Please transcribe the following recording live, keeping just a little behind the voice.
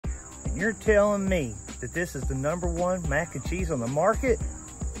You're telling me that this is the #1 mac and cheese on the market?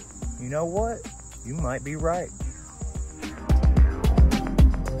 You know what? You might be right.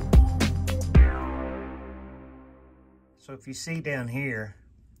 So if you see down here,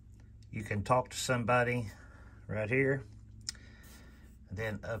 you can talk to somebody right here. And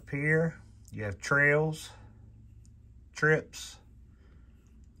then up here, you have trails, trips,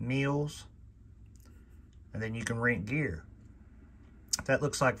 meals, and then you can rent gear. That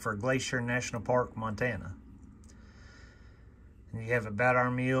looks like for Glacier National Park, Montana. And you have About Our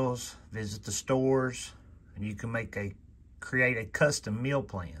Meals, visit the stores, and you can create a custom meal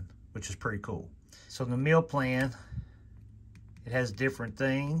plan, which is pretty cool. So the meal plan, it has different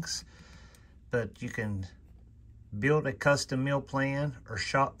things, but you can build a custom meal plan or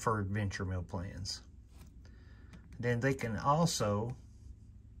shop for adventure meal plans. Then they can also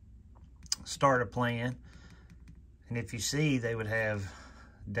start a plan. And if you see, they would have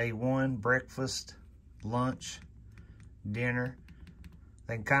day 1, breakfast, lunch, dinner.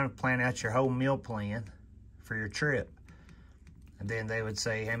 They can kind of plan out your whole meal plan for your trip. And then they would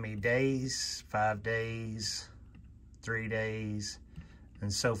say how many days, 5 days, 3 days,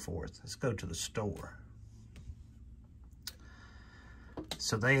 and so forth. Let's go to the store.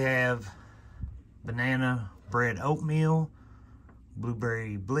 So they have banana bread oatmeal,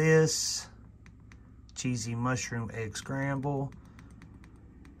 blueberry bliss, cheesy mushroom egg scramble.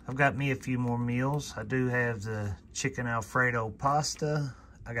 I've got me a few more meals. I do have the chicken Alfredo pasta.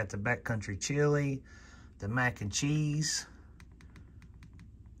 I got the backcountry chili, the mac and cheese.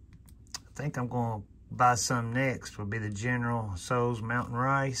 I think I'm going to buy some next. Will be the General Tso's mountain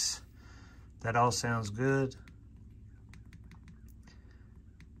rice. That all sounds good.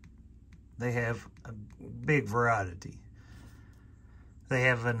 They have a big variety. They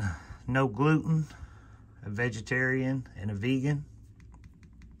have a no gluten, a vegetarian, and a vegan.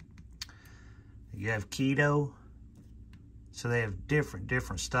 You have keto. So they have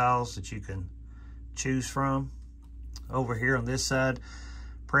different styles that you can choose from. Over here on this side,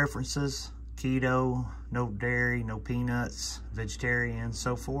 preferences, keto, no dairy, no peanuts, vegetarian,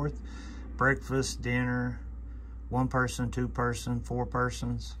 so forth. Breakfast, dinner, 1 person, 2 person, 4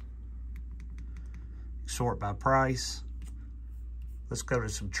 persons. Sort by price. Let's go to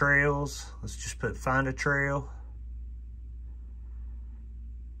some trails. Let's just put find a trail.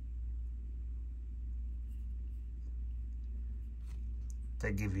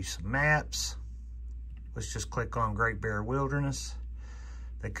 They give you some maps. Let's just click on Great Bear Wilderness.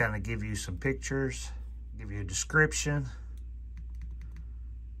 They kind of give you some pictures, give you a description,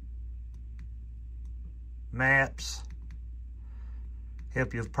 maps,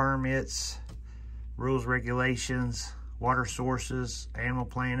 help you with permits, rules, regulations, water sources, animal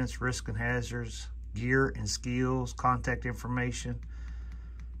planets, risk and hazards, gear and skills, contact information.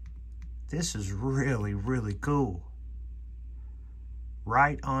 This is really, really cool.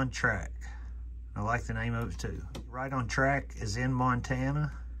 Right on Track. I like the name of it too. Right on Track is in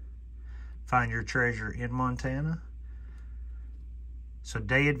Montana. Find your treasure in Montana. So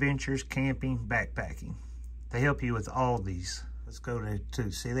day adventures, camping, backpacking. They help you with all these. Let's go to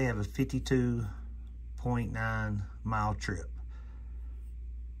see, they have a 52.9 mile trip.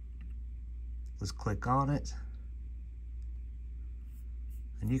 Let's click on it.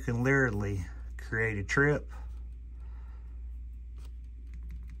 And you can literally create a trip.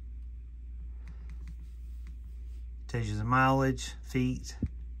 Tells you the mileage, feet,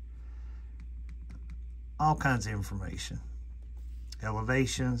 all kinds of information.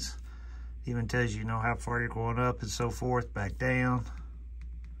 Elevations, even tells you know how far you're going up and so forth, back down.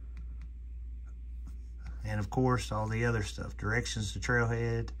 And of course, all the other stuff. Directions to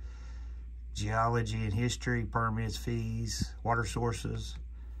trailhead, geology and history, permits, fees, water sources.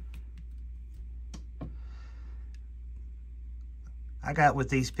 I got with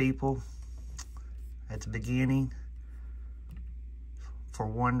these people at the beginning for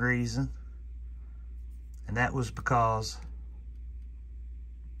one reason, and that was because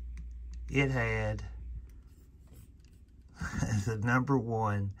it had the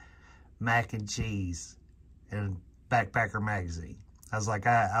 #1 mac and cheese in Backpacker magazine. I was like,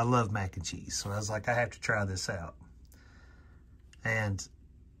 I love mac and cheese, so I was like, I have to try this out. And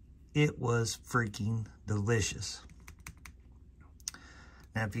it was freaking delicious.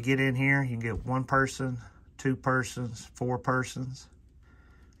 Now, if you get in here, you can get 1 person, 2 persons, 4 persons.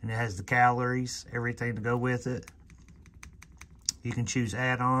 And it has the calories, everything to go with it. You can choose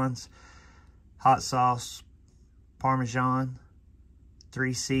add-ons, hot sauce, Parmesan,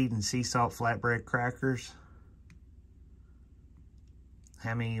 3-seed and sea salt flatbread crackers.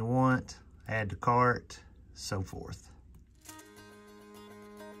 How many you want, add to cart, so forth.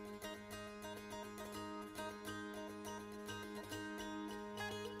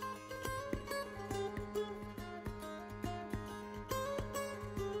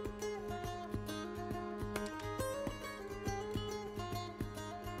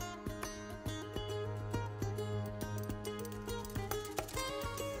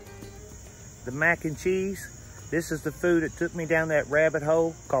 the mac and cheese. This is the food that took me down that rabbit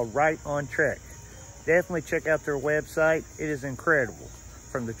hole called Right on Trek. Definitely check out their website. It is incredible.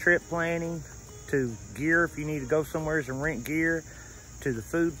 From the trip planning to gear, if you need to go somewhere and rent gear, to the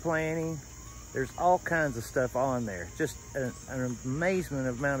food planning. There's all kinds of stuff on there. Just an amazing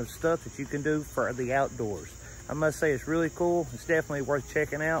amount of stuff that you can do for the outdoors. I must say it's really cool. It's definitely worth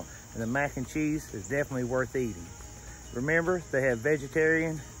checking out. And the mac and cheese is definitely worth eating. Remember, they have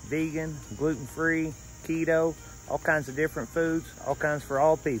vegetarian, vegan, gluten-free, keto, all kinds of different foods, all kinds for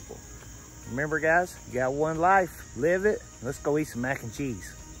all people. Remember guys, you got one life, live it. Let's go eat some mac and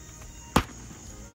cheese.